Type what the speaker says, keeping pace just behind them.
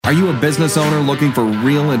Are you a business owner looking for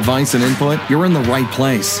real advice and input? You're in the right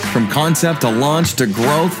place. From concept to launch to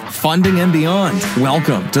growth, funding, and beyond.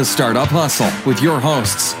 Welcome to Startup Hustle with your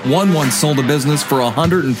hosts. One once sold a business for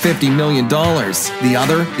 $150 million. The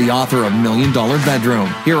other, the author of $1 Million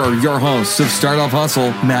Bedroom. Here are your hosts of Startup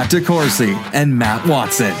Hustle, Matt DeCoursey and Matt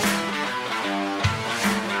Watson.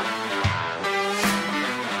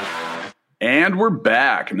 And we're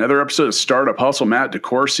back. Another episode of Startup Hustle. Matt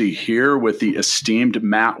DeCoursey here with the esteemed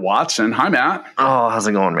Matt Watson. Hi, Matt. Oh, how's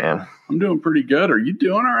it going, man? I'm doing pretty good. Are you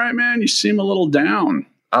doing all right, man? You seem a little down.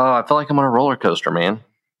 Oh, I feel like I'm on a roller coaster, man.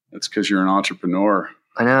 That's because you're an entrepreneur.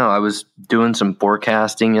 I know. I was doing some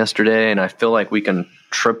forecasting yesterday, and I feel like we can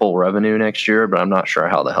triple revenue next year, but I'm not sure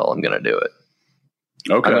how the hell I'm going to do it.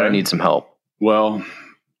 Okay. I'm going to need some help. Well,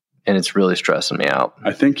 and it's really stressing me out.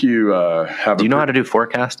 I think you have. Do you know how to do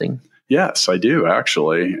forecasting? Yes, I do,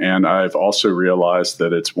 actually. And I've also realized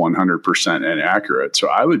that it's 100% inaccurate. So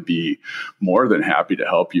I would be more than happy to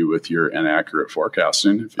help you with your inaccurate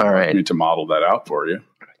forecasting if you want me to model that out for you.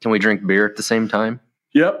 Can we drink beer at the same time?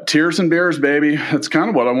 Yep. Tears and beers, baby. That's kind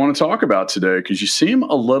of what I want to talk about today because you seem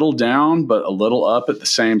a little down, but a little up at the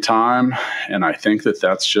same time. And I think that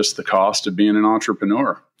that's just the cost of being an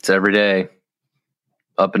entrepreneur. It's every day,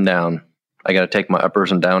 up and down. I got to take my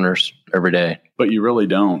uppers and downers every day. But you really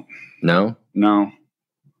don't. No? No.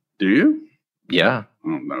 Do you? Yeah. I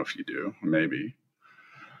don't know if you do. Maybe.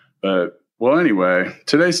 But, well, anyway,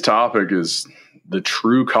 today's topic is the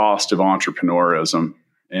true cost of entrepreneurism.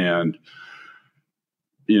 And,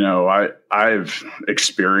 you know, I've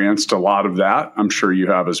experienced a lot of that. I'm sure you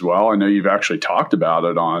have as well. I know you've actually talked about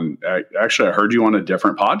it on, actually, I heard you on a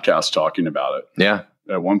different podcast talking about it. Yeah.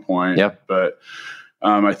 At one point. Yeah. But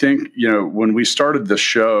I think, you know, when we started the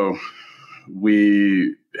show,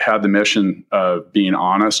 we had the mission of being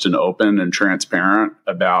honest and open and transparent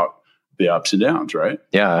about the ups and downs, right?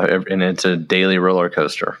 Yeah. And it's a daily roller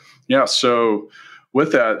coaster. Yeah. So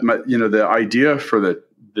with that, the idea for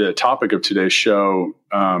the topic of today's show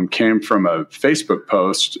came from a Facebook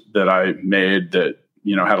post that I made that,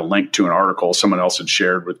 you know, had a link to an article someone else had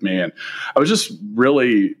shared with me. And I was just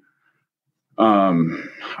really,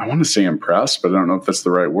 I want to say impressed, but I don't know if that's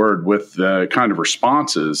the right word, with the kind of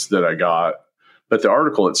responses that I got. But the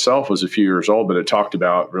article itself was a few years old, but it talked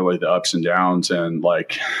about really the ups and downs and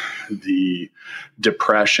like the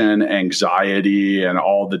depression, anxiety, and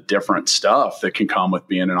all the different stuff that can come with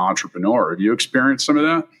being an entrepreneur. Have you experienced some of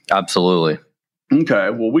that? Absolutely. Okay.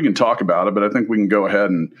 Well, we can talk about it, but I think we can go ahead.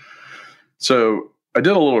 And so I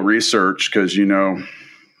did a little research because, you know,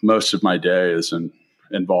 most of my day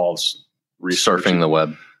involves surfing the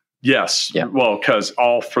web. Yes. Yeah. Well, because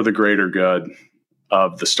all for the greater good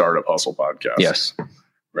of the Startup Hustle podcast. Yes.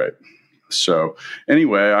 Right. So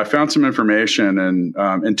anyway, I found some information, and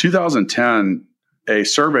in 2010, a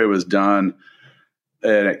survey was done,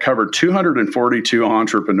 and it covered 242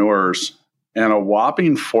 entrepreneurs, and a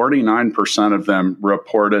whopping 49% of them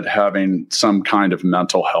reported having some kind of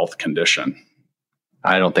mental health condition.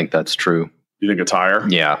 I don't think that's true. You think it's higher?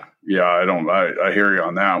 Yeah. Yeah, I hear you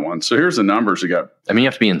on that one. So here's the numbers you got. I mean, you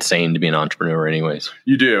have to be insane to be an entrepreneur anyways.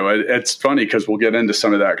 You do. It's funny because we'll get into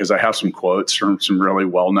some of that because I have some quotes from some really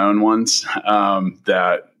well-known ones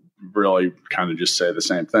that really kind of just say the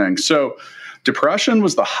same thing. So depression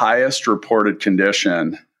was the highest reported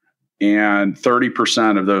condition, and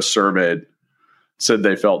 30% of those surveyed said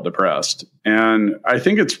they felt depressed. And I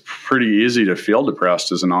think it's pretty easy to feel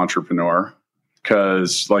depressed as an entrepreneur.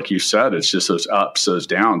 Because like you said, it's just those ups, those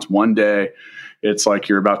downs. One day it's like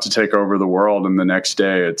you're about to take over the world. And the next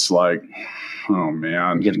day it's like, oh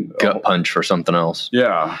man. You get a gut punch for something else.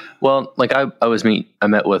 Yeah. Well, like I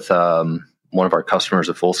met with one of our customers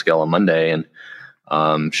at Full Scale on Monday,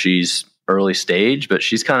 and she's early stage, but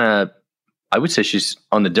she's kind of, I would say she's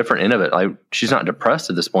on the different end of it. She's not depressed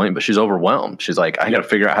at this point, but she's overwhelmed. She's like, I got to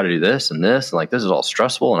figure out how to do this and this. And like, this is all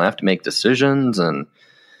stressful and I have to make decisions and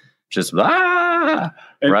just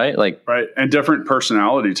right? Like, right. And different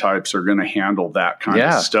personality types are going to handle that kind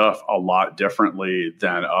of stuff a lot differently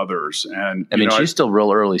than others. And I mean, she's still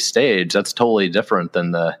real early stage. That's totally different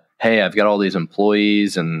than hey, I've got all these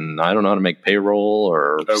employees and I don't know how to make payroll,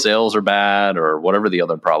 or sales are bad, or whatever the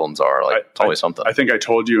other problems are. Like, it's always something. I think I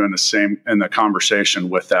told you in the conversation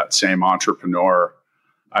with that same entrepreneur,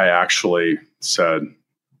 I actually said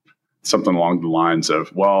something along the lines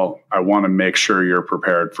of, well, I want to make sure you're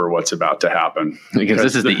prepared for what's about to happen. Because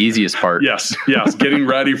this is the easiest part. Yes. Getting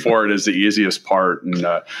ready for it is the easiest part. And,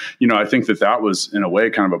 I think that was in a way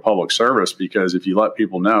kind of a public service, because if you let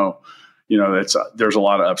people know, there's a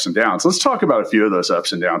lot of ups and downs. Let's talk about a few of those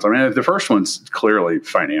ups and downs. I mean, the first one's clearly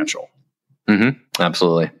financial.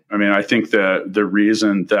 Absolutely. I mean, I think that the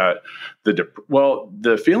reason that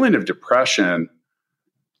the feeling of depression,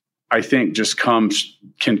 I think just can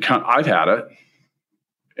come. I've had it,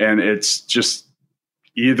 and it's just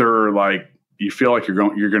either like you feel like you're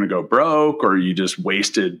going to go broke, or you just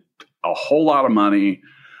wasted a whole lot of money,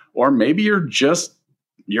 or maybe your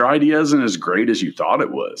idea isn't as great as you thought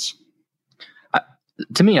it was.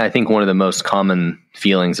 To me, I think one of the most common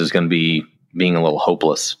feelings is going to be being a little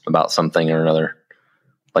hopeless about something or another,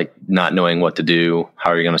 like not knowing what to do, how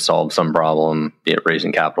are you going to solve some problem, be it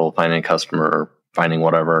raising capital, finding a customer, or finding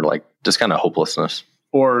whatever, like just kind of hopelessness.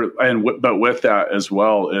 But with that as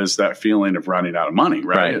well is that feeling of running out of money,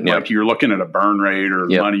 right? Yep. Like you're looking at a burn rate or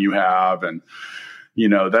the money you have, and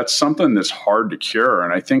that's something that's hard to cure.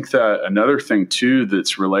 And I think that another thing too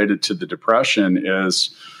that's related to the depression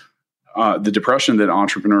is the depression that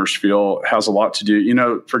entrepreneurs feel has a lot to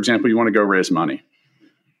do. For example, you want to go raise money.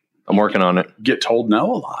 I'm working on it. Get told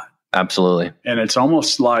no a lot. Absolutely. And it's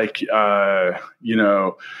almost like,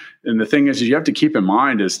 and the thing is you have to keep in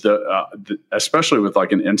mind is especially with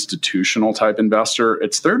like an institutional type investor,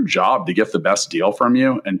 it's their job to get the best deal from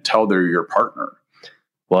you until they're your partner.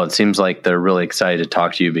 Well, it seems like they're really excited to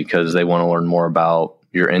talk to you because they want to learn more about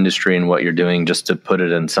your industry and what you're doing just to put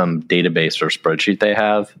it in some database or spreadsheet they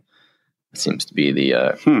have. It seems to be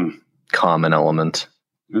the common element.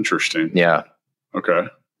 Interesting. Yeah. Okay.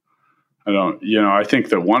 I think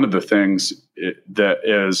that one of the things that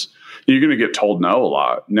is you're going to get told no a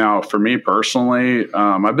lot. Now, for me personally,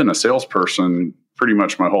 I've been a salesperson pretty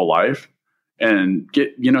much my whole life, and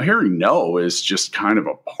hearing no is just kind of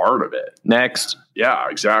a part of it. Next. Yeah,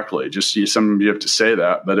 exactly. Just some of you have to say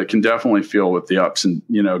that, but it can definitely feel with the ups and,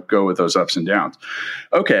 go with those ups and downs.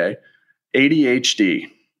 Okay. ADHD.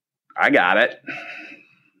 I got it.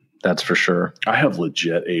 That's for sure. I have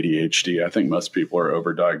legit ADHD. I think most people are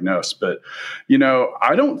overdiagnosed, but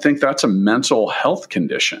I don't think that's a mental health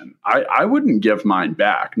condition. I wouldn't give mine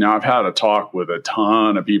back. Now, I've had a talk with a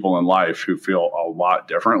ton of people in life who feel a lot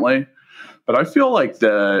differently, but I feel like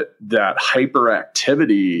that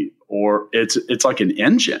hyperactivity, or it's like an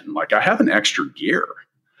engine. Like I have an extra gear.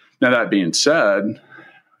 Now, that being said,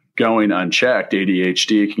 going unchecked,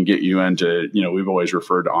 ADHD can get you into, we've always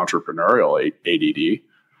referred to entrepreneurial ADD.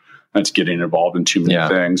 That's getting involved in too many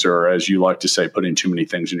things, or as you like to say, putting too many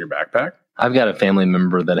things in your backpack. I've got a family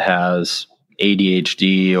member that has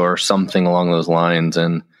ADHD or something along those lines,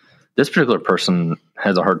 and this particular person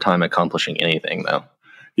has a hard time accomplishing anything, though.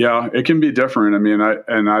 Yeah, it can be different. I mean,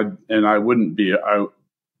 I wouldn't be. I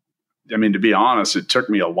mean, to be honest, it took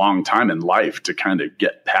me a long time in life to kind of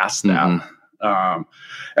get past that. Mm-hmm.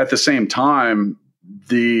 At the same time,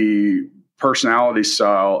 the personality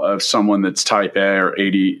style of someone that's type A or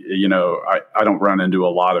AD, I don't run into a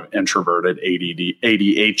lot of introverted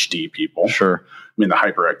ADHD people. Sure. I mean, the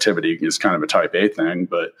hyperactivity is kind of a type A thing,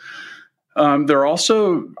 but there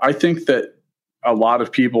also, I think that a lot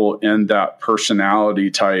of people in that personality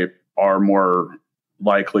type are more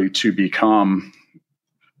likely to become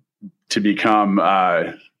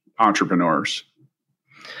entrepreneurs.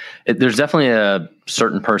 There's definitely a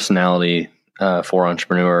certain personality for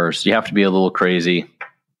entrepreneurs. You have to be a little crazy.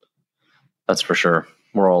 That's for sure.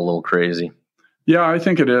 We're all a little crazy. Yeah, I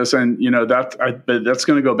think it is. And, that's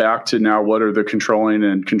going to go back to now, what are the controlling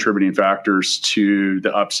and contributing factors to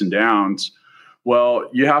the ups and downs? Well,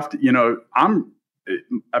 you have to,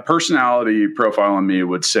 a personality profile on me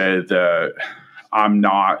would say that I'm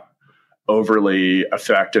not overly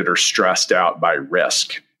affected or stressed out by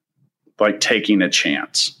risk, like taking a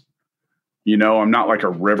chance. I'm not like a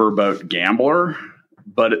riverboat gambler,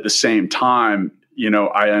 but at the same time,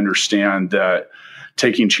 I understand that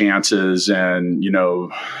taking chances and,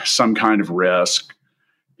 some kind of risk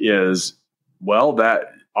is,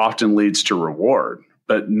 that often leads to reward,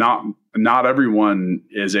 but not everyone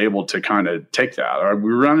is able to kind of take that.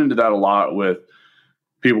 We run into that a lot with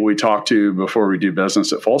people we talk to before we do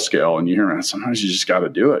business at Full Scale. And you hear, sometimes you just got to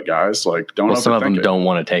do it, guys. Like, don't overthink it. Some of them don't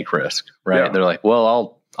want to take risk, right? Yeah. They're like,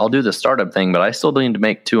 I'll do the startup thing, but I still need to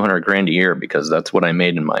make $200,000 a year because that's what I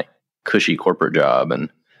made in my cushy corporate job. And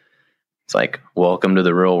it's like, welcome to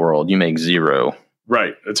the real world. You make zero.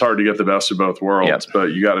 Right. It's hard to get the best of both worlds,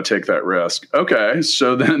 but you got to take that risk. Okay.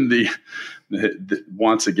 So then the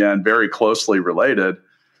once again, very closely related,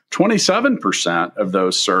 27% of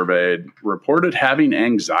those surveyed reported having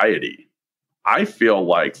anxiety. I feel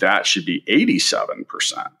like that should be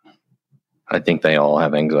 87%. I think they all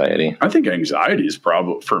have anxiety. I think anxiety is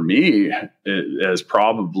probably, for me, is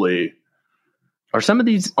probably. Are some of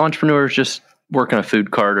these entrepreneurs just working a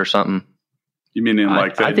food cart or something? You mean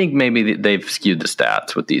I think maybe they've skewed the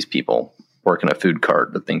stats with these people. working a food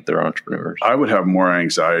cart that think they're entrepreneurs. I would have more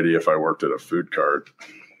anxiety if I worked at a food cart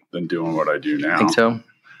than doing what I do now. Think so?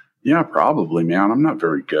 Yeah, probably, man. I'm not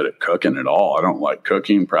very good at cooking at all. I don't like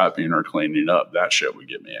cooking, prepping, or cleaning up. That shit would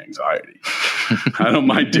give me anxiety. I don't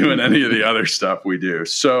mind doing any of the other stuff we do.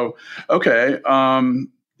 So, okay.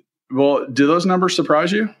 Well, do those numbers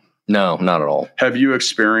surprise you? No, not at all. Have you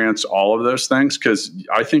experienced all of those things? Because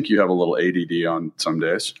I think you have a little ADD on some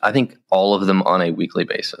days. I think all of them on a weekly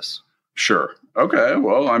basis. Sure. Okay.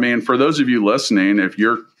 Well, I mean, for those of you listening, if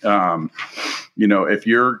you're,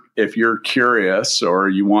 if you're curious or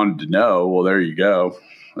you wanted to know, well, there you go.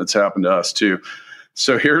 That's happened to us too.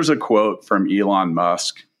 So here's a quote from Elon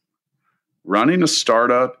Musk. Running a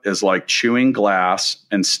startup is like chewing glass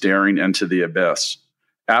and staring into the abyss.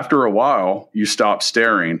 After a while, you stop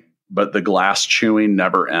staring, but the glass chewing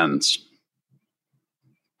never ends.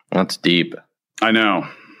 That's deep. I know.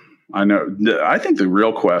 I think the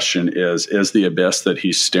real question is the abyss that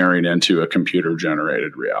he's staring into a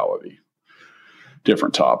computer-generated reality?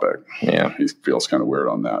 Different topic. Yeah. He feels kind of weird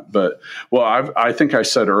on that. But, well, I think I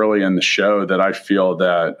said early in the show that I feel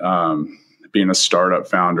that being a startup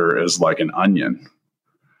founder is like an onion.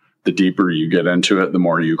 The deeper you get into it, the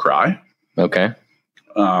more you cry. Okay.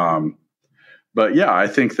 But, yeah, I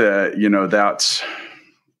think that, that's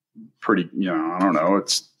pretty, I don't know.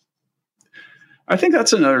 I think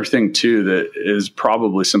that's another thing too that is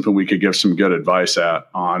probably something we could give some good advice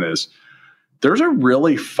on is there's a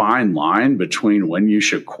really fine line between when you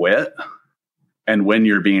should quit and when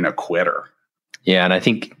you're being a quitter. Yeah, and I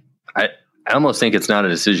think I almost think it's not a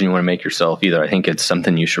decision you want to make yourself either. I think it's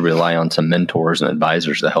something you should rely on some mentors and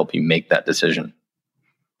advisors to help you make that decision.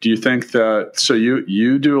 Do you think that, so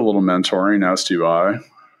you do a little mentoring, as do I.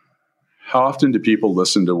 How often do people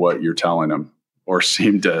listen to what you're telling them or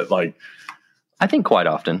seem to like? I think quite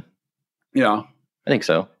often. Yeah. I think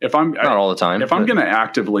so. Not all the time. If I'm going to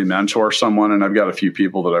actively mentor someone, and I've got a few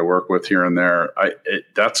people that I work with here and there,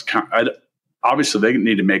 obviously they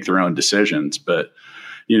need to make their own decisions. But,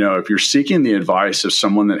 if you're seeking the advice of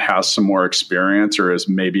someone that has some more experience or is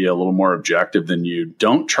maybe a little more objective than you,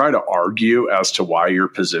 don't try to argue as to why your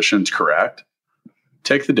position's correct.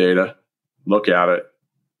 Take the data, look at it,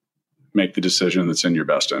 make the decision that's in your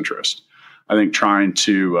best interest. I think trying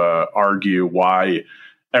to argue why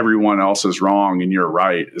everyone else is wrong and you're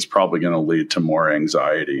right is probably going to lead to more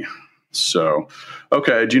anxiety. So,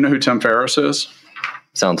 okay. Do you know who Tim Ferriss is?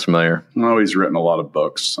 Sounds familiar. Oh, he's written a lot of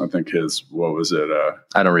books. I think what was it?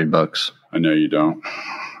 I don't read books. I know you don't.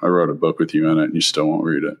 I wrote a book with you in it and you still won't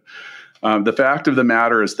read it. The fact of the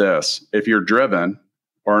matter is this: if you're driven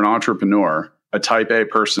or an entrepreneur, a type A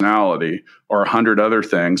personality, or 100 other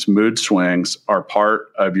things, mood swings are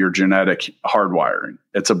part of your genetic hardwiring.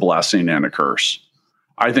 It's a blessing and a curse.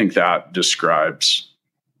 I think that describes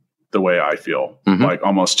the way I feel, like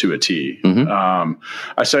almost to a T.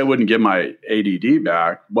 I say I wouldn't give my ADD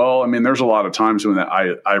back. Well, I mean, there's a lot of times when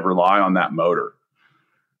I rely on that motor.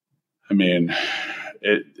 I mean,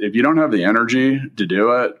 if you don't have the energy to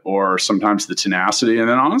do it, or sometimes the tenacity, and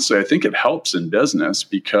then honestly, I think it helps in business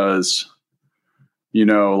because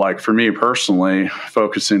like for me personally,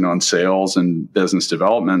 focusing on sales and business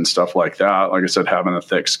development and stuff like that, like I said, having a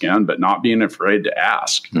thick skin, but not being afraid to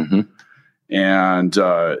ask. And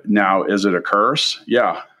now, is it a curse?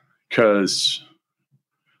 Yeah. Because,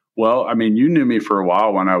 well, I mean, you knew me for a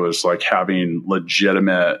while when I was like having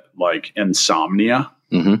legitimate like insomnia,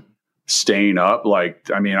 staying up.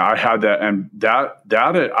 Like, I mean, I had that, and that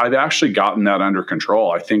I've actually gotten that under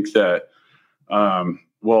control. I think that,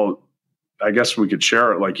 I guess we could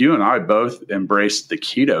share it. Like you and I both embraced the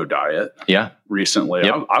keto diet. Yeah. Recently.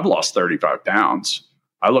 Yep. I've lost 35 pounds.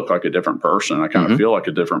 I look like a different person. I kind of feel like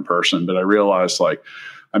a different person, but I realized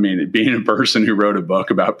being a person who wrote a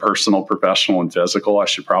book about personal, professional, and physical, I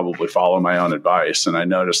should probably follow my own advice. And I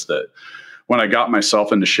noticed that when I got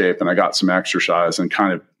myself into shape and I got some exercise and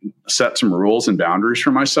kind of set some rules and boundaries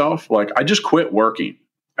for myself, like I just quit working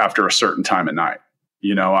after a certain time at night.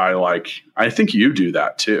 I think you do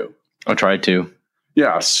that too. I try to.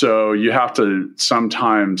 Yeah. So you have to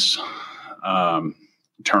sometimes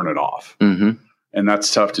turn it off. And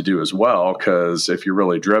that's tough to do as well, because if you're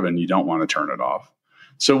really driven, you don't want to turn it off.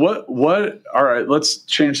 So all right, let's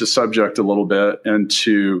change the subject a little bit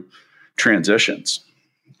into transitions,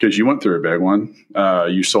 because you went through a big one.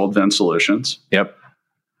 You sold Vin Solutions. Yep.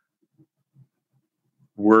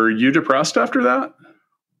 Were you depressed after that?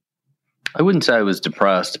 I wouldn't say I was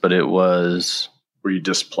depressed, but it was... Were you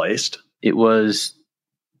displaced? It was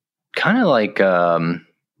kind of like, I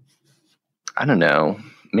don't know,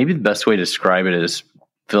 maybe the best way to describe it is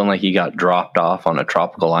feeling like you got dropped off on a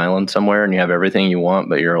tropical island somewhere and you have everything you want,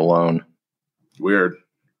 but you're alone. Weird.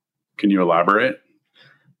 Can you elaborate?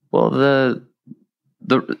 Well, the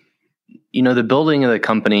building of the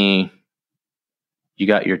company, you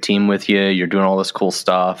got your team with you, you're doing all this cool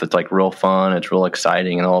stuff. It's like real fun. It's real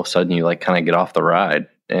exciting. And all of a sudden you like kind of get off the ride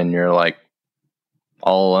and you're like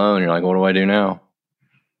all alone. You're like, what do I do now?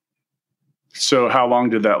 So how long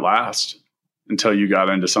did that last until you got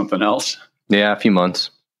into something else? Yeah, a few months.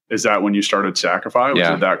 Is that when you started Sacrify? Was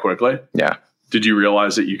it that quickly? Yeah. Did you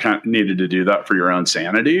realize that you kind of needed to do that for your own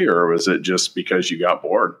sanity, or was it just because you got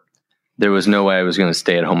bored? There was no way I was going to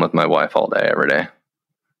stay at home with my wife all day, every day.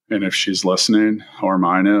 And if she's listening, or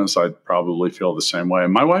mine is, I'd probably feel the same way.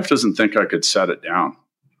 My wife doesn't think I could set it down.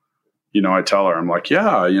 I tell her, I'm like,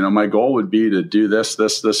 yeah, my goal would be to do this,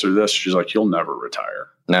 this, this, or this. She's like, you'll never retire.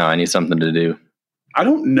 No, I need something to do. I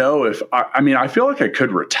don't know if, I feel like I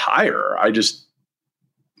could retire. I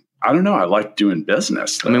don't know. I like doing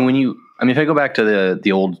business, though. If I go back to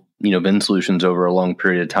the old, Vin Solutions over a long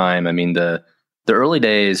period of time, the early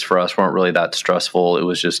days for us weren't really that stressful. It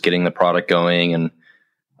was just getting the product going, and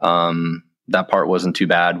that part wasn't too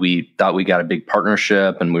bad. We thought we got a big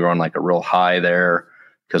partnership, and we were on like a real high there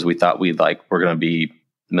because we thought we're going to be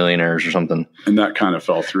millionaires or something. And that kind of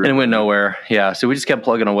fell through. And it went nowhere. Yeah. So we just kept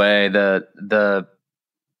plugging away.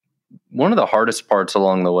 One of the hardest parts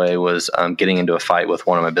along the way was getting into a fight with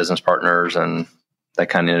one of my business partners, and that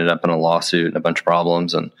kind of ended up in a lawsuit and a bunch of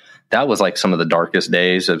problems. And that was like some of the darkest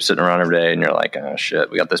days of sitting around every day and you're like, oh shit,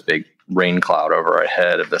 we got this big rain cloud over our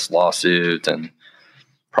head of this lawsuit and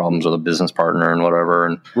problems with a business partner and whatever.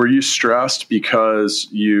 And were you stressed because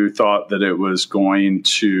you thought that it was going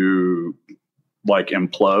to like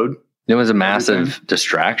implode? It was a massive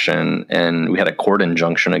distraction, and we had a court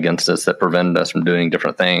injunction against us that prevented us from doing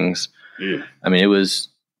different things. Yeah. It was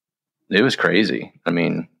crazy.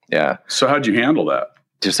 Yeah. So how'd you handle that?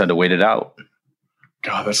 Just had to wait it out.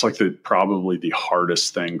 God, that's like probably the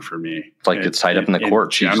hardest thing for me. It's like it's tied up in the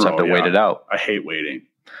court. You just have to wait it out. I hate waiting.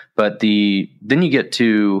 But then you get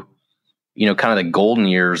to, kind of the golden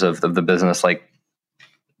years of the business, like,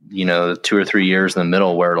 2 or 3 years in the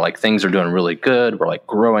middle where like things are doing really good. We're like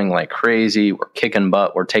growing like crazy. We're kicking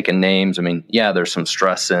butt. We're taking names. There's some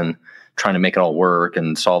stress in trying to make it all work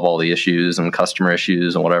and solve all the issues and customer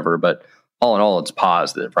issues and whatever. But all in all, it's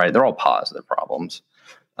positive, right? They're all positive problems.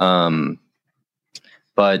 But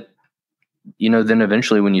then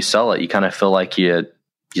eventually when you sell it, you kind of feel like you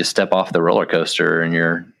step off the roller coaster and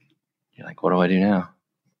you're like, what do I do now?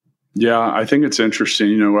 Yeah, I think it's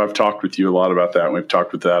interesting. I've talked with you a lot about that. And we've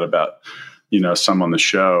talked with that about, some on the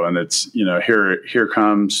show, and it's, here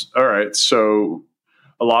comes, all right. So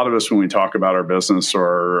a lot of us, when we talk about our business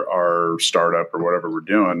or our startup or whatever we're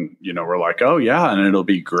doing, we're like, oh yeah. And it'll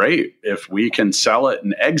be great if we can sell it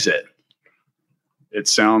and exit. It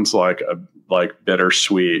sounds like a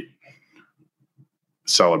bittersweet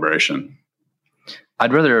celebration.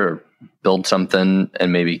 I'd rather build something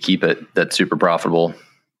and maybe keep it that's super profitable.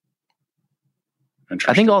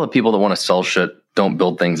 I think all the people that want to sell shit don't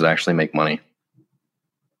build things that actually make money.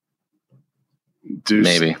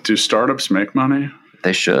 Maybe. Do startups make money?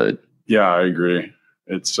 They should. Yeah, I agree.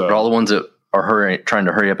 It's all the ones that are trying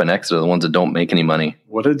to hurry up and exit are the ones that don't make any money.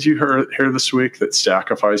 What did you hear this week? That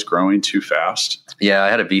Stackify is growing too fast? Yeah, I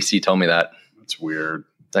had a VC tell me that. That's weird.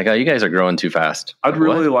 Like, oh, you guys are growing too fast. I'd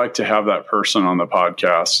really like to have that person on the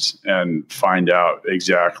podcast and find out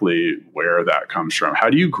exactly where that comes from. How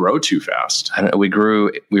do you grow too fast? We grew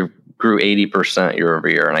 80% year over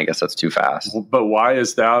year, and I guess that's too fast. But why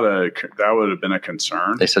is that that would have been a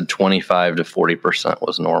concern? They said 25 to 40%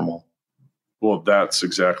 was normal. Well, that's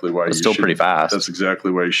exactly why it's still pretty fast. That's exactly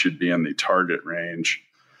why you should be in the target range.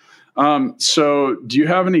 So do you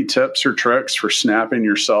have any tips or tricks for snapping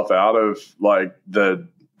yourself out of like the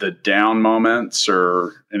down moments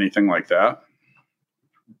or anything like that?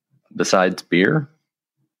 Besides beer?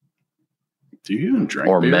 Do you even drink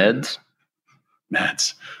or beer? Meds?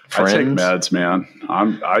 Meds. Friends? I take meds, man.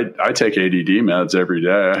 I take ADD meds every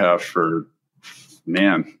day. I have for,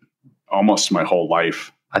 almost my whole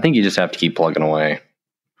life. I think you just have to keep plugging away.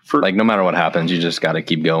 No matter what happens, you just got to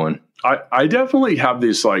keep going. I definitely have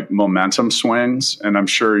these like momentum swings, and I'm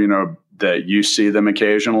sure, that you see them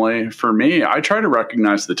occasionally. For me, I try to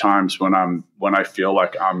recognize the times when I feel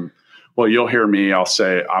like you'll hear me, I'll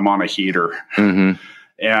say I'm on a heater. Mm-hmm.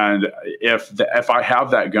 And if I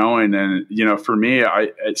have that going, and, for me,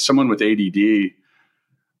 as someone with ADD,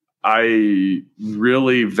 I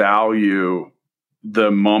really value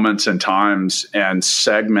the moments and times and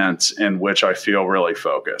segments in which I feel really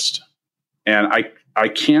focused. And I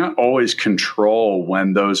can't always control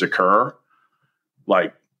when those occur,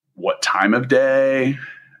 like what time of day,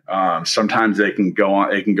 Sometimes it can go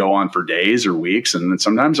on for days or weeks. And then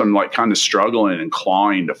sometimes I'm like kind of struggling and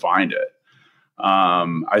clawing to find it.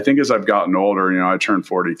 I think as I've gotten older, I turned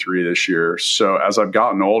 43 this year. So as I've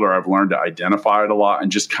gotten older, I've learned to identify it a lot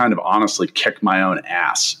and just kind of honestly kick my own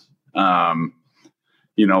ass.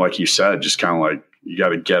 Like you said, just kind of like, you got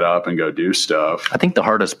to get up and go do stuff. I think the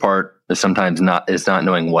hardest part is sometimes not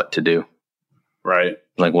knowing what to do. Right.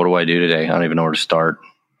 Like, what do I do today? I don't even know where to start.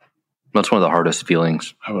 That's one of the hardest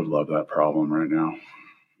feelings. I would love that problem right now.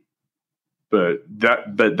 But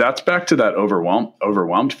that's back to that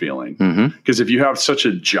overwhelmed feeling. Because if you have such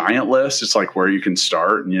a giant list, it's like where you can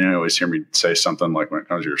start. And you always hear me say something like when it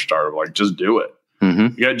comes to your startup, like just do it. You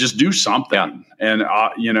got to just do something. Yeah. And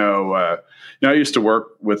I used to work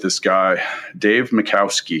with this guy, Dave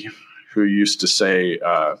Mikowski, who used to say,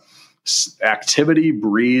 activity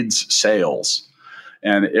breeds sales.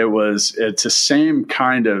 And it's the same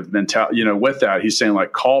kind of mentality, with that. He's saying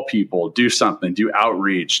like, call people, do something, do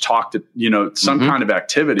outreach, talk to, some kind of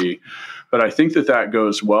activity. But I think that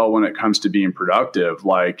goes well when it comes to being productive.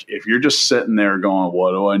 Like if you're just sitting there going,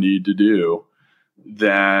 what do I need to do?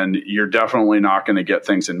 Then you're definitely not going to get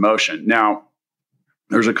things in motion. Now,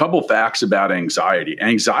 there's a couple facts about anxiety.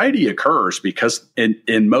 Anxiety occurs because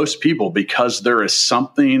in most people, because there is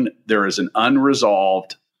an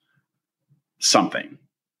unresolved something.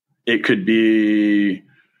 It could be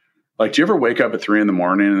like, do you ever wake up at 3 a.m.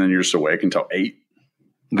 and then you're just awake until 8?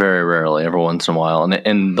 Very rarely, every once in a while.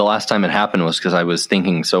 And the last time it happened was because I was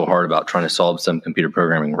thinking so hard about trying to solve some computer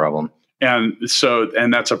programming problem. And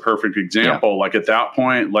that's a perfect example. Yeah. Like at that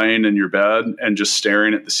point, laying in your bed and just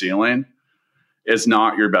staring at the ceiling is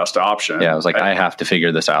not your best option. Yeah, I was like, I have to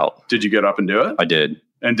figure this out. Did you get up and do it? I did.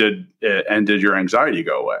 And did your anxiety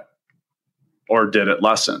go away? Or did it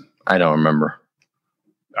lessen? I don't remember.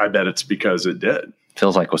 I bet it's because it did.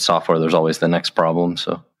 Feels like with software, there's always the next problem.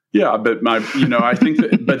 So yeah, but I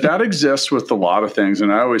think but that exists with a lot of things.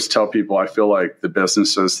 And I always tell people, I feel like the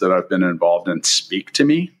businesses that I've been involved in speak to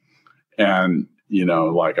me. And,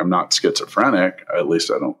 like I'm not schizophrenic, at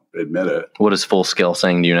least I don't admit it. What is Full Scale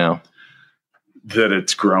saying to you now? That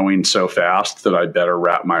it's growing so fast that I better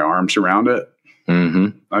wrap my arms around it.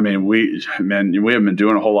 I mean, we haven't been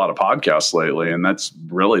doing a whole lot of podcasts lately, and that's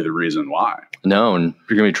really the reason why. No, and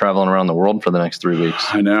you're going to be traveling around the world for the next 3 weeks.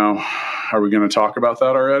 I know. Are we going to talk about that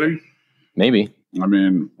already? Maybe. I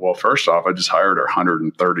mean, well, first off, I just hired our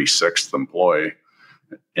 136th employee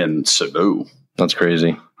in Cebu. That's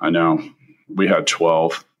crazy. I know. We had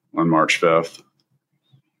 12 on March 5th.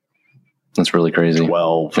 That's really crazy.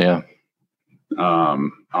 12. Yeah.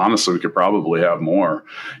 Honestly, we could probably have more.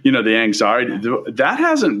 The anxiety that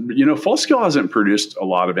hasn't, Full Scale hasn't produced a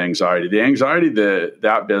lot of anxiety. The anxiety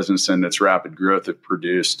that business and its rapid growth have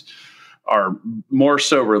produced are more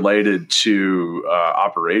so related to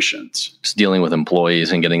operations. Just dealing with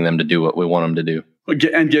employees and getting them to do what we want them to do.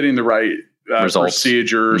 And getting the right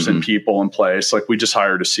procedures and people in place. Like we just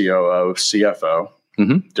hired a COO, CFO,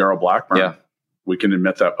 Daryl Blackburn. Yeah. We can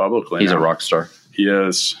admit that publicly. He's a rock star. He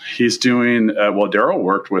is. He's doing Daryl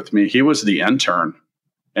worked with me. He was the intern,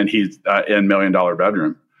 and he's in $1 Million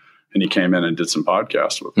Bedroom, and he came in and did some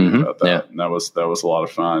podcasts with me about that. Yeah. And that was a lot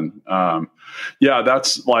of fun.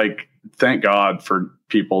 That's like, thank God for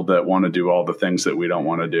people that want to do all the things that we don't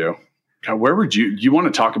want to do. God, where would you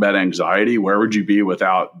want to talk about anxiety? Where would you be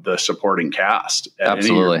without the supporting cast?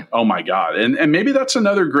 Absolutely. Oh my God. And maybe that's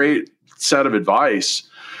another great set of advice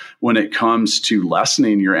when it comes to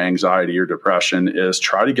lessening your anxiety or depression is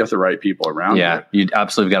try to get the right people around you. Yeah, you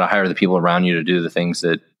absolutely got to hire the people around you to do the things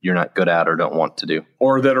that you're not good at or don't want to do.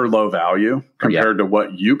 Or that are low value compared to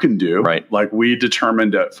what you can do. Right. Like we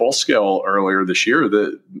determined at Full Scale earlier this year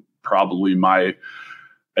that probably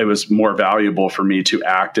it was more valuable for me to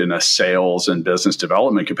act in a sales and business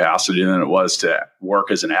development capacity than it was to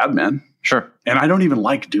work as an admin. Sure. And I don't even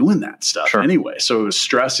like doing that stuff anyway. So it was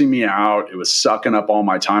stressing me out. It was sucking up all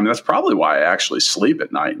my time. And that's probably why I actually sleep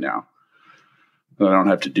at night now. I don't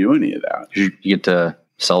have to do any of that. You get to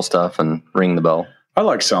sell stuff and ring the bell. I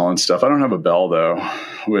like selling stuff. I don't have a bell though.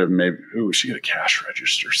 We have we should get a cash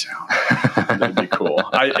register sound. That'd be cool.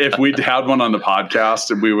 If we had one on the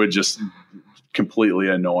podcast, we would just completely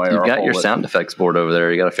annoy. You've got your sound effects board over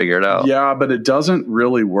there. You got to figure it out. Yeah, but it doesn't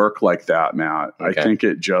really work like that, Matt. Okay. I think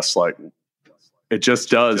it just does.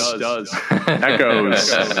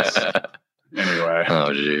 Echoes. Anyway.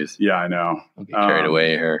 Oh, geez. Yeah, I know. I'll get carried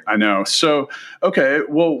away here. I know. So, okay.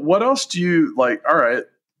 Well, what else do you like? All right.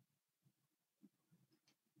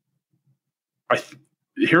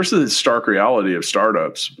 Here's the stark reality of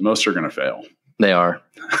startups. Most are going to fail. They are.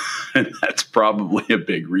 And that's probably a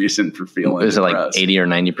big reason for feeling Is depressed. It like 80 or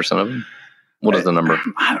 90% of them? What is the number?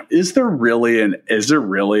 Is there really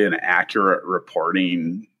an accurate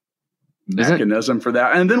reporting mechanism for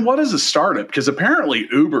that? And then what is a startup? Because apparently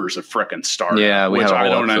Uber's a frickin' startup. Yeah, which have a whole I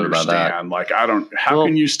don't episode about that. understand. Like, how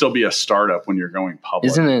can you still be a startup when you're going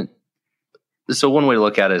public? Isn't it? So one way to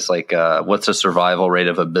look at it is like, what's the survival rate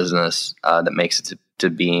of a business that makes it to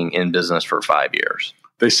being in business for 5 years?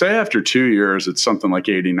 They say after 2 years, it's something like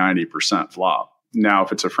 80-90% flop. Now,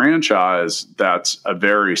 if it's a franchise, that's a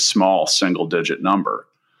very small single-digit number.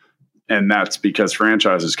 And that's because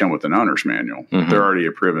franchises come with an owner's manual. Mm-hmm. They're already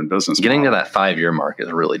a proven business Getting model. to that 5-year mark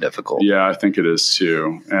is really difficult. Yeah, I think it is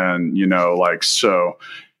too. And, so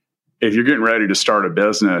if you're getting ready to start a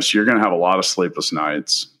business, you're going to have a lot of sleepless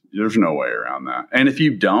nights. There's no way around that. And if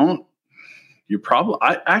you don't, you probably,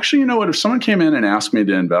 if someone came in and asked me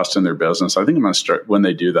to invest in their business, I think I'm going to start, when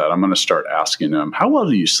they do that, I'm going to start asking them, how well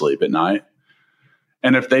do you sleep at night?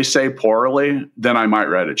 And if they say poorly, then I might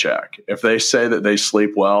write a check. If they say that they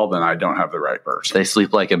sleep well, then I don't have the right person. If they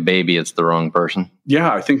sleep like a baby, it's the wrong person.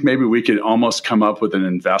 Yeah, I think maybe we could almost come up with an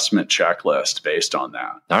investment checklist based on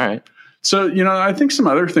that. All right. So, I think some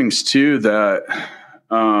other things too that,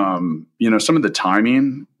 some of the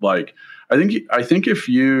timing, like I think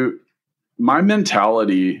my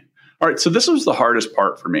mentality. All right, so this was the hardest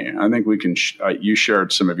part for me. I think we can. You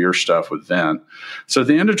shared some of your stuff with Vin. So at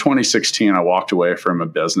the end of 2016, I walked away from a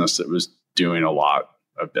business that was doing a lot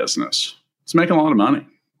of business. It's making a lot of money.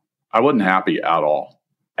 I wasn't happy at all,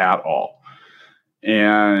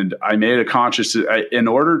 and I made a conscious. I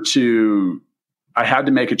had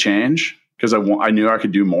to make a change because I knew I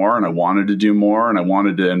could do more, and I wanted to do more, and I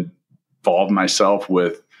wanted to involve myself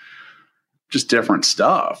with just different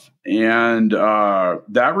stuff. And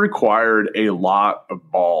that required a lot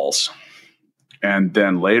of balls and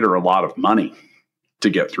then later a lot of money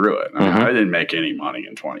to get through it. I mean, I didn't make any money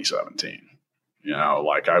in 2017.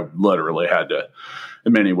 I literally had to,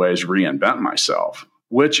 in many ways, reinvent myself,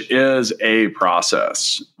 which is a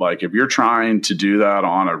process. Like if you're trying to do that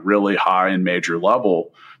on a really high and major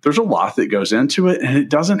level, there's a lot that goes into it and it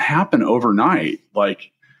doesn't happen overnight.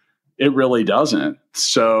 Like it really doesn't.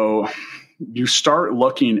 So you start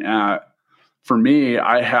looking at, for me,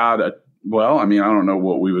 I had I don't know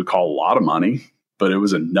what we would call a lot of money, but it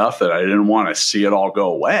was enough that I didn't want to see it all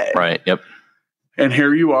go away. Right. Yep. And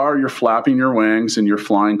here you are, you're flapping your wings and you're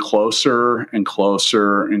flying closer and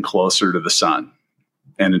closer and closer to the sun.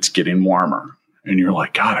 And it's getting warmer. And you're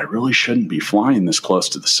like, God, I really shouldn't be flying this close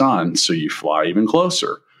to the sun. So you fly even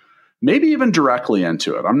closer. Maybe even directly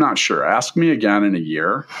into it. I'm not sure. Ask me again in a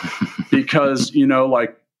year. Because,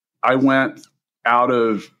 I went out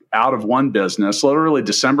of one business, literally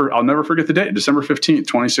December. I'll never forget the date, December 15th,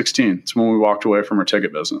 2016. It's when we walked away from our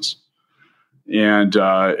ticket business. And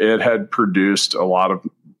it had produced a lot of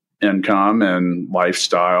income and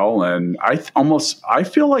lifestyle. And I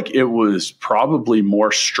feel like it was probably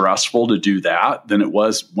more stressful to do that than it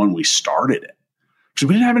was when we started it. Because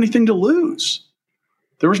we didn't have anything to lose.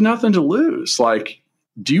 There was nothing to lose. Like,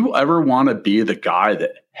 do you ever want to be the guy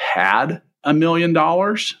that had $1 million?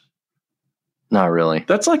 Not really.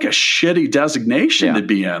 That's like a shitty designation to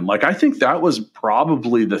be in. Like, I think that was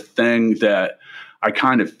probably the thing that I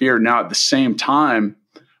kind of feared. Now, at the same time,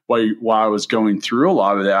 while I was going through a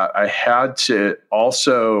lot of that, I had to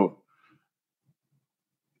also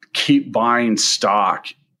keep buying stock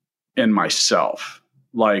in myself.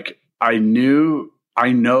 Like, I know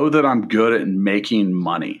that I'm good at making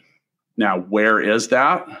money. Now, where is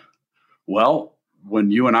that? Well,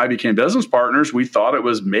 when you and I became business partners, we thought it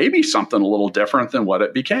was maybe something a little different than what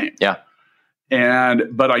it became. Yeah.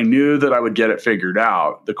 But I knew that I would get it figured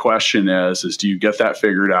out. The question is do you get that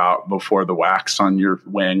figured out before the wax on your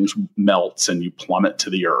wings melts and you plummet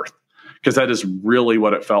to the earth? Because that is really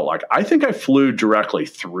what it felt like. I think I flew directly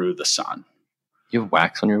through the sun. You have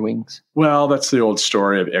wax on your wings? Well, that's the old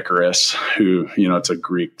story of Icarus, who, it's a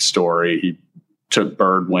Greek story. He took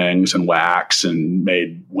bird wings and wax and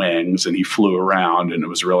made wings and he flew around and it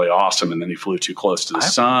was really awesome. And then he flew too close to the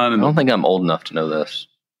sun. And I don't think I'm old enough to know this.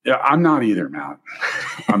 Yeah, I'm not either, Matt.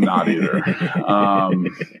 I'm not either.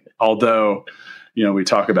 Although, we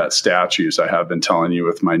talk about statues. I have been telling you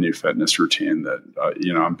with my new fitness routine that,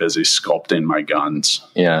 I'm busy sculpting my guns.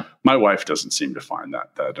 Yeah. My wife doesn't seem to find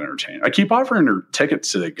that entertaining. I keep offering her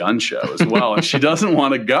tickets to the gun show as well, and she doesn't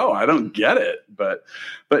want to go. I don't get it. But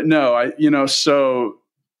no, I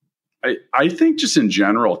think just in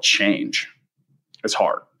general, change is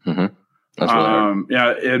hard. Mm-hmm. That's really hard.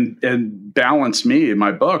 Yeah. And Balance Me, in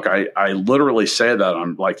my book, I literally say that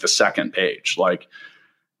on like the second page. Like,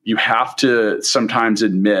 you have to sometimes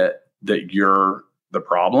admit that you're the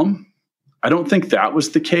problem. I don't think that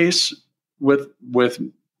was the case with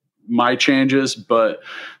my changes, but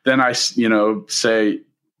then I, say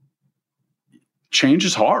change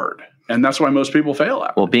is hard. And that's why most people fail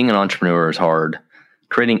at it. Well, being an entrepreneur is hard.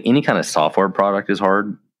 Creating any kind of software product is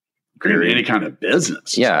hard. Creating any kind of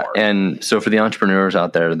business is hard. And so for the entrepreneurs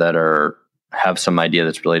out there that have some idea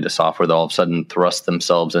that's related to software, they'll all of a sudden thrust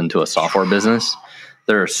themselves into a software business.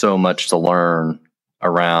 There's so much to learn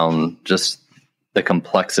around just the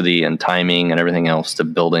complexity and timing and everything else to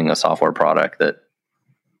building a software product that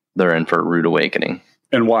they're in for a rude awakening.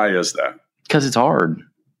 And why is that? Because it's hard.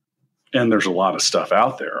 And there's a lot of stuff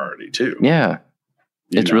out there already too. Yeah.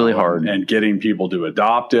 It's really hard. And getting people to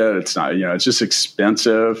adopt it. It's not, it's just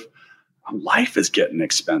expensive. Life is getting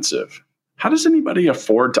expensive. How does anybody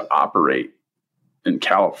afford to operate in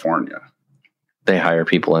California? They hire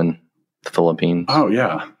people in the Philippines. Oh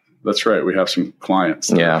yeah, that's right. We have some clients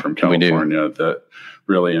that are from California that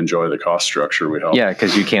really enjoy the cost structure we help. Yeah,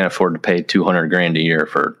 because you can't afford to pay $200,000 a year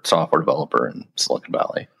for a software developer in Silicon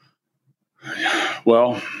Valley.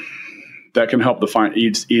 Well, that can help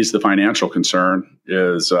ease the financial concern.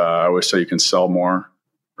 I always say you can sell more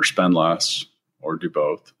or spend less or do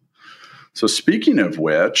both. So speaking of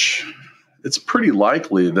which, it's pretty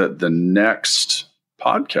likely that the next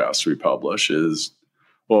podcast we publish is,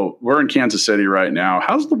 well, we're in Kansas City right now.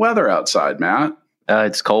 How's the weather outside, Matt?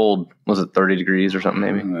 It's cold. Was it 30 degrees or something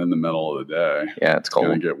maybe? In the middle of the day. Yeah, it's cold.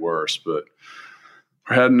 It's going to get worse, but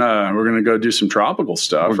we're heading, we're going to go do some tropical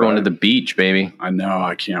stuff. We're going to the beach, baby. I know.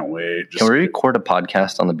 I can't wait. Can we record a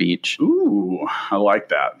podcast on the beach? Ooh, I like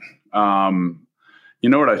that. You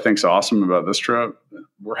know what I think's awesome about this trip?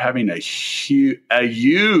 We're having a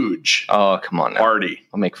huge oh, come on now. Party.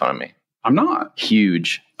 Don't make fun of me. I'm not.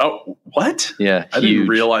 Huge. Oh, what? Yeah, I didn't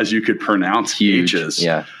realize you could pronounce huge. H's.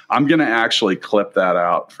 Yeah. I'm going to actually clip that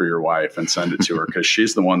out for your wife and send it to her because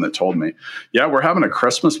she's the one that told me. Yeah, we're having a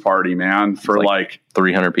Christmas party, man, for like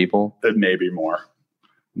 300 people. Maybe more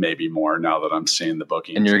now that I'm seeing the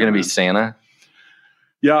booking. And you're going to be Santa?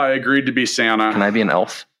 Yeah, I agreed to be Santa. Can I be an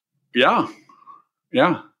elf? Yeah.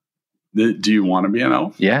 Yeah. Do you want to be an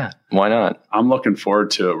elf? Yeah. Why not? I'm looking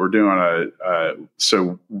forward to it. We're doing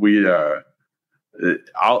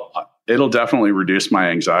it'll definitely reduce my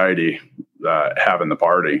anxiety having the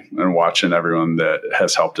party and watching everyone that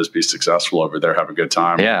has helped us be successful over there have a good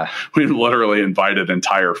time. Yeah. We've literally invited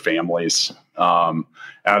entire families at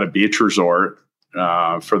a beach resort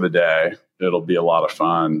for the day. It'll be a lot of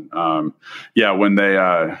fun. When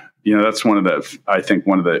they that's one of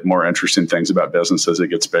the more interesting things about business as it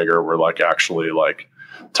gets bigger. We're actually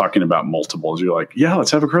talking about multiples. You're like, yeah,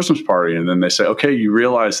 let's have a Christmas party. And then they say, okay, you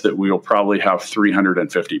realize that we'll probably have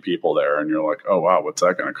 350 people there. And you're like, oh, wow, what's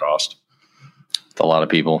that going to cost? It's a lot of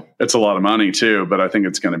people. It's a lot of money too, but I think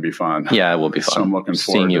it's going to be fun. Yeah, it will be fun. So I'm looking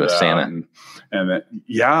forward seeing you to as that. Santa. And then,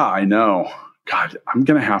 yeah, I know. God, I'm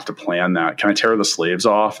going to have to plan that. Can I tear the sleeves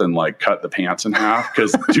off and cut the pants in half?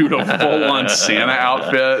 Because dude, a full-on Santa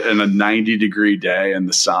outfit in a 90-degree day in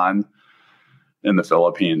the sun in the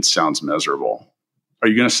Philippines sounds miserable. Are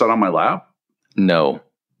you going to sit on my lap? No.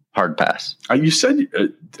 Hard pass. You said,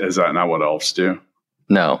 is that not what elves do?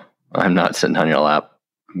 No, I'm not sitting on your lap.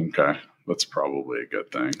 Okay. That's probably a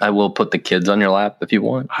good thing. I will put the kids on your lap if you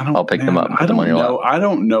want. I'll pick them up and put them on your lap. I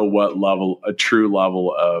don't know what a true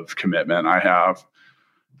level of commitment I have.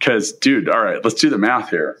 Because, dude, all right, let's do the math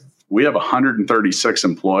here. We have 136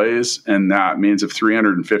 employees, and that means if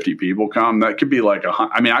 350 people come, that could be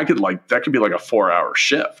that could be like a 4-hour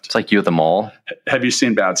shift. It's like you at the mall. Have you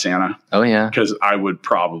seen Bad Santa? Oh, yeah. Because I would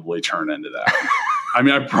probably turn into that.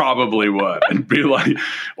 I probably would. And be like,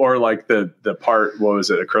 or the part, what was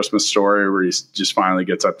it, A Christmas Story, where he just finally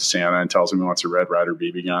gets up to Santa and tells him he wants a Red Ryder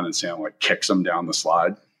BB gun, and Santa kicks him down the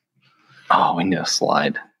slide. Oh, we need a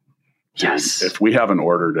slide. Yes. If we haven't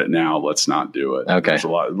ordered it now, let's not do it. Okay. There's a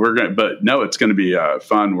lot. It's going to be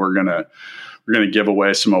fun. We're going to give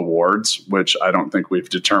away some awards, which I don't think we've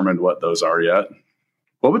determined what those are yet.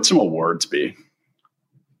 What would some awards be?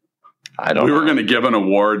 We were going to give an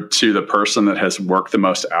award to the person that has worked the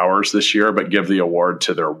most hours this year, but give the award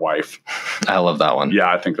to their wife. I love that one.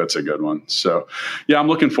 Yeah, I think that's a good one. So, yeah, I'm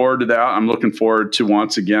looking forward to that. I'm looking forward to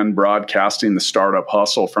once again broadcasting the Startup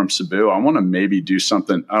Hustle from Cebu. I want to maybe do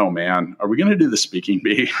something. Oh, man. Are we going to do the speaking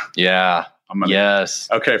bee? Yeah. Yes.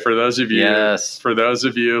 Okay, for those of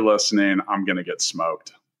you listening, I'm going to get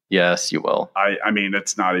smoked. Yes, you will.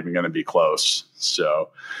 It's not even going to be close. So,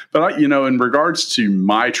 but in regards to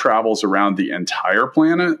my travels around the entire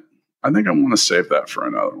planet, I think I want to save that for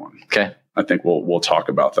another one. Okay. I think we'll talk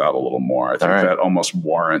about that a little more. I think that almost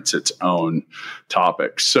warrants its own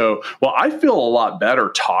topic. So, well, I feel a lot better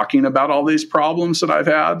talking about all these problems that I've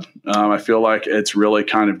had. I feel like it's really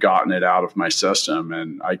kind of gotten it out of my system,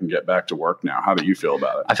 and I can get back to work now. How do you feel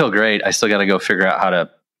about it? I feel great. I still got to go figure out how to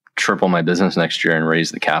triple my business next year and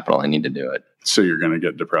raise the capital I need to do it. So you're going to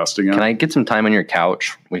get depressed again? Can I get some time on your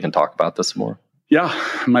couch? We can talk about this more. Yeah,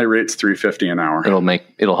 my rate's $350 an hour.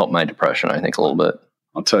 It'll help my depression, I think, a little bit.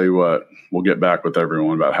 I'll tell you what, we'll get back with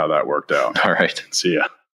everyone about how that worked out. All right. See ya.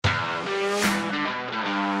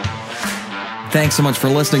 Thanks so much for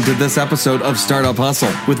listening to this episode of Startup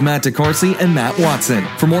Hustle with Matt DeCoursey and Matt Watson.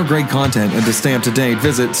 For more great content and to stay up to date,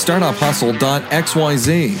 visit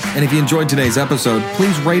startuphustle.xyz. And if you enjoyed today's episode,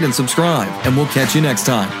 please rate and subscribe, and we'll catch you next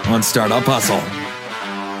time on Startup Hustle.